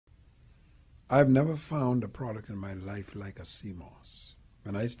I've never found a product in my life like a CMOS.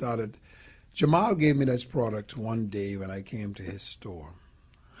 When I started, Jamal gave me this product one day when I came to his store,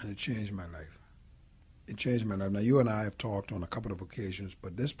 and it changed my life. It changed my life. Now, you and I have talked on a couple of occasions,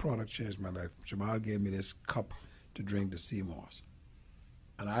 but this product changed my life. Jamal gave me this cup to drink the CMOS,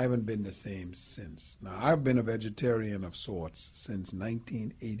 and I haven't been the same since. Now, I've been a vegetarian of sorts since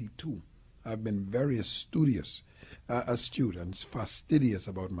 1982. I've been very astute and fastidious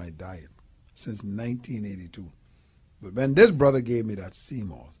about my diet since 1982. But when this brother gave me that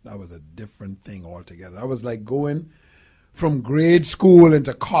CMOS, that was a different thing altogether. I was like going from grade school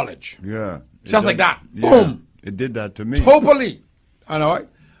into college. Yeah. Just like that. Yeah, Boom. it did that to me. Totally. You know?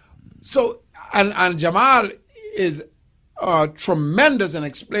 So, and Jamal is tremendous in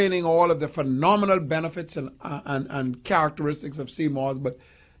explaining all of the phenomenal benefits and characteristics of CMOS, but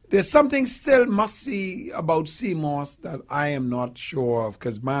there's something still must-see about CMOS that I am not sure of,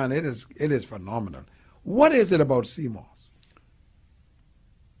 because, man, it is phenomenal. What is it about CMOS?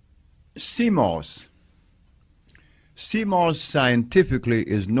 CMOS scientifically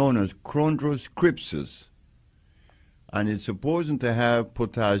is known as Chondrus crypsis, and it's supposed to have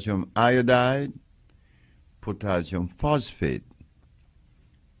potassium iodide, potassium phosphate,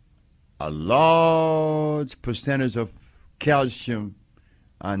 a large percentage of calcium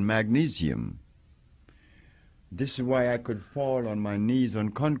and magnesium. This is why I could fall on my knees on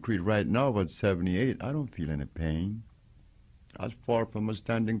concrete right now at 78. I don't feel any pain. I was far from a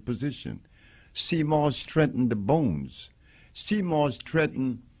standing position. CMOS strengthen the bones. CMOS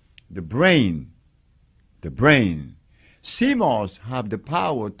strengthen the brain. CMOS have the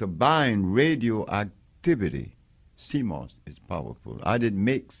power to bind radioactivity. CMOS is powerful. I didn't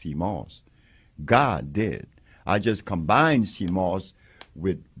make CMOS. God did. I just combined CMOS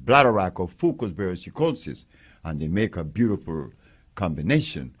with bladderwrack or Fucus varicosicosis, and they make a beautiful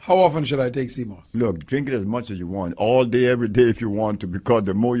combination. How often should I take CMOS? Look, drink it as much as you want, all day, every day if you want to, because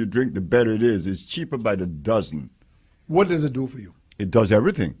the more you drink, the better it is. It's cheaper by the dozen. What does it do for you? It does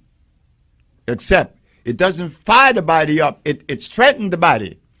everything, except it doesn't fire the body up. It strengthens the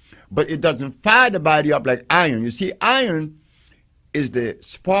body, but it doesn't fire the body up like iron. You see, iron is the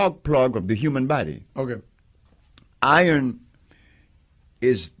spark plug of the human body. Okay. Iron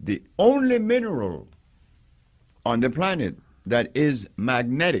is the only mineral on the planet that is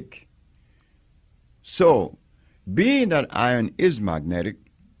magnetic. So, being that iron is magnetic,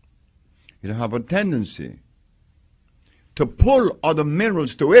 it have a tendency to pull other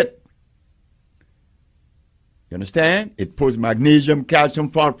minerals to it. You understand? It pulls magnesium, calcium,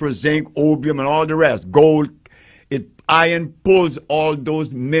 phosphorus, zinc, opium, and all the rest. Gold. Iron pulls all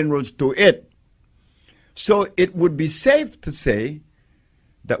those minerals to it. So it would be safe to say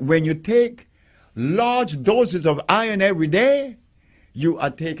that when you take large doses of iron every day, you are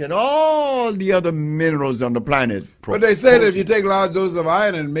taking all the other minerals on the planet. But they say that if you take large doses of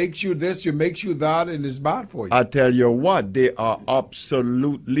iron, it makes you this, it makes you that, and it's bad for you. I tell you what, they are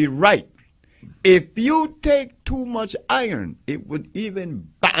absolutely right. If you take too much iron, it would even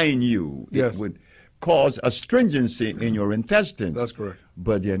bind you. Yes. It would cause astringency in your intestines. That's correct.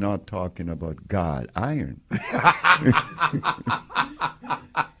 But you're not talking about God iron.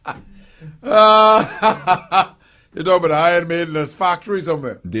 You're talking about iron made in this factory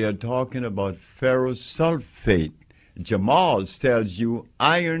somewhere. They are talking about ferrous sulfate. Jamal tells you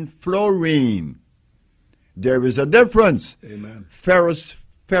iron fluorine. There is a difference. Amen. Ferrous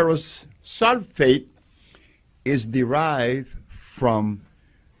sulfate is derived from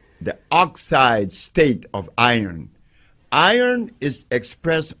the oxide state of iron. Iron is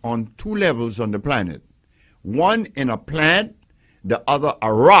expressed on two levels on the planet. One in a plant, the other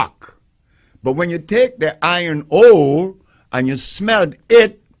a rock. But when you take the iron ore and you smelt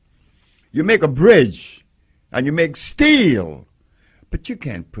it, you make a bridge and you make steel. But you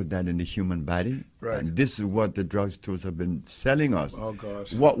can't put that in the human body. Right. And this is what the drugstores have been selling us. Oh,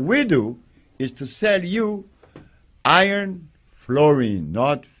 gosh. What we do is to sell you iron fluorine,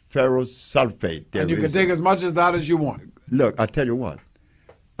 not ferrous sulfate. And you can take as much as that as you want. Look, I tell you what.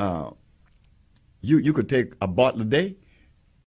 You could take a bottle a day.